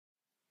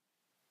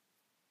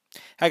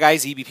Hi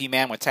guys,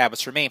 EBPMAN with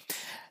tablets for me.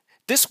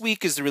 This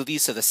week is the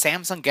release of the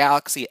Samsung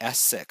Galaxy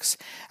S6.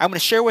 I'm going to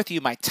share with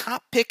you my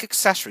top pick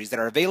accessories that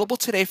are available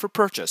today for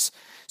purchase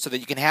so that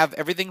you can have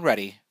everything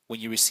ready when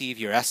you receive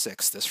your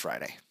S6 this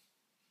Friday.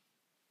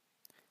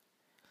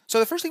 So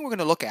the first thing we're going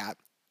to look at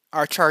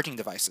are charging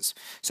devices.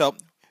 So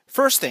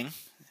first thing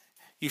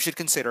you should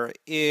consider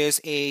is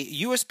a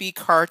USB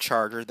car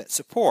charger that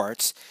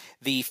supports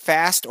the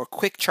fast or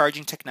quick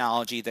charging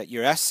technology that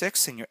your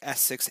S6 and your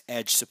S6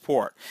 Edge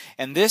support.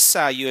 And this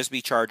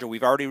USB charger,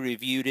 we've already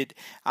reviewed it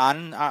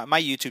on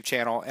my YouTube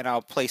channel, and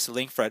I'll place a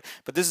link for it.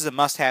 But this is a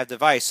must-have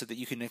device so that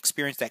you can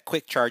experience that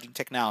quick charging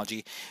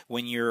technology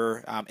when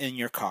you're in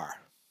your car.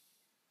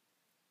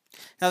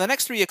 Now the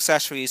next three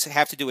accessories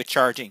have to do with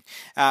charging.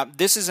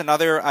 This is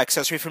another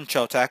accessory from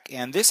Chotec,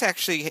 and this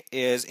actually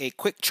is a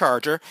quick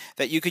charger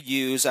that you could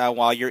use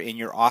while you're in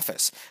your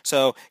office.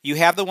 So you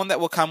have the one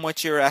that will come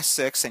with your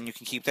S6, and you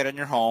can keep that in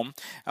your home,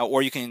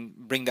 or you can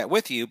bring that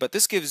with you, but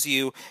this gives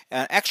you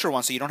an extra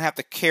one so you don't have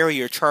to carry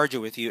your charger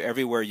with you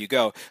everywhere you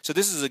go. So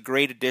this is a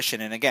great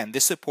addition, and again,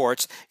 this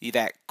supports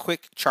that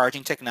quick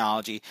charging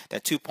technology,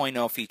 that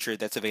 2.0 feature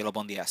that's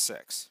available in the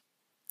S6.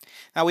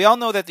 Now we all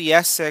know that the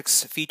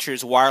S6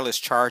 features wireless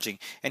charging,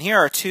 and here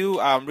are two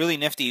really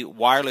nifty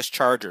wireless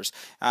chargers.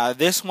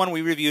 This one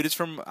we reviewed is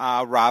from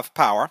RAV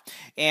Power,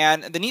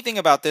 and the neat thing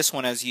about this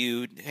one, as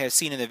you have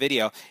seen in the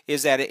video,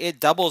 is that it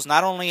doubles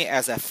not only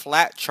as a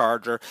flat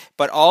charger,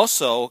 but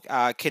also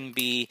can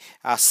be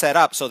set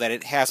up so that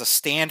it has a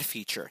stand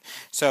feature.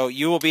 So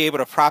you will be able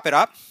to prop it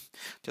up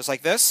just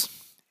like this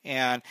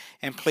and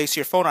place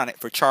your phone on it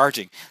for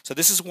charging. So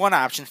this is one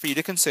option for you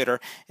to consider,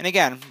 and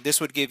again,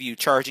 this would give you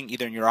charging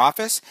either in your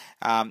office,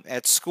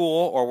 at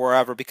school, or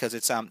wherever, because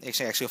it's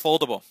actually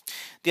foldable.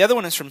 The other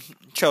one is from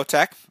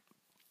Chotec,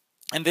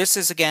 and this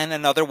is again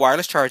another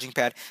wireless charging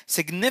pad,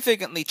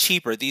 significantly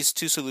cheaper, these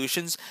two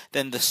solutions,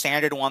 than the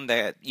standard one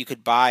that you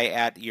could buy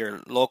at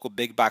your local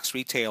big box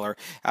retailer,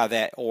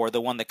 or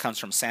the one that comes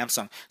from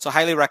Samsung. So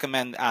highly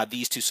recommend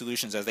these two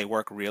solutions, as they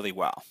work really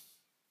well.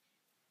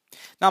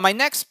 Now my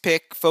next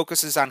pick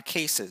focuses on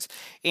cases,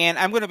 and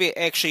I'm going to be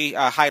actually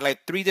highlight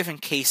three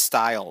different case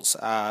styles,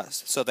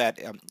 so that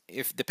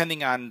if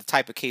depending on the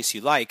type of case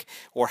you like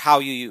or how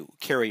you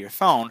carry your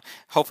phone,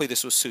 hopefully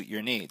this will suit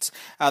your needs.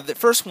 The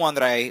first one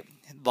that I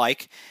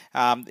like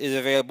is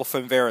available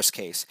from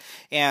Case,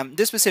 and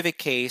this specific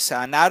case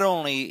not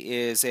only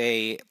is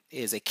a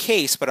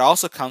case, but it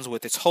also comes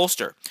with its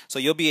holster. So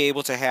you'll be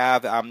able to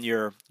have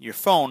your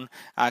phone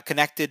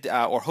connected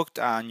or hooked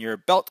on your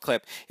belt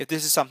clip if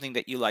this is something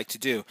that you like to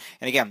do.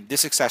 And again,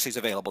 this accessory is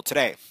available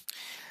today.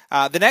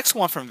 The next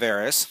one from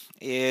Veris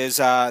is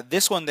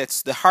this one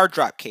that's the hard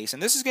drop case,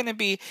 and this is going to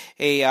be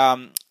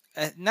a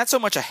not so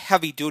much a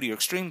heavy duty or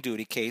extreme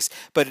duty case,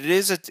 but it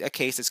is a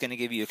case that's going to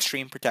give you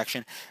extreme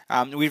protection.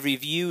 We've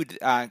reviewed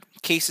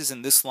cases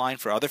in this line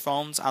for other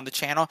phones on the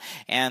channel,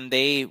 and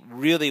they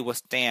really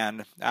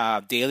withstand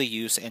daily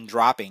use and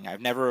dropping.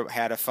 I've never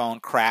had a phone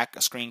crack,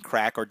 a screen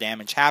crack, or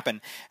damage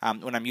happen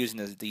when I'm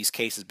using these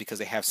cases, because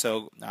they have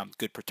so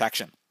good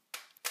protection.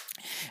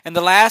 And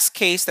the last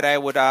case that I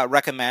would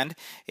recommend,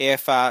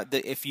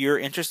 if you're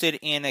interested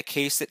in a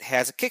case that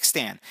has a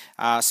kickstand,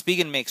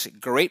 Spigen makes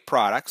great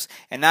products,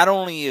 and not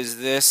only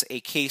is this a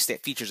case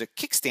that features a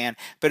kickstand,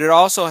 but it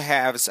also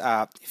has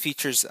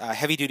features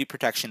heavy-duty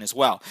protection as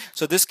well.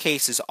 So this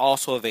case is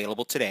also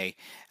available today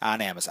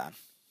on Amazon.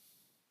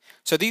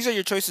 So these are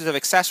your choices of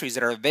accessories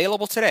that are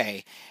available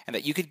today and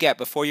that you could get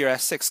before your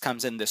S6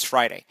 comes in this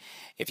Friday.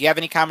 If you have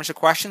any comments or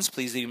questions,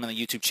 please leave them on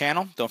the YouTube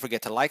channel. Don't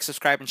forget to like,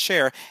 subscribe, and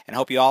share, and I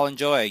hope you all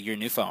enjoy your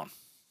new phone.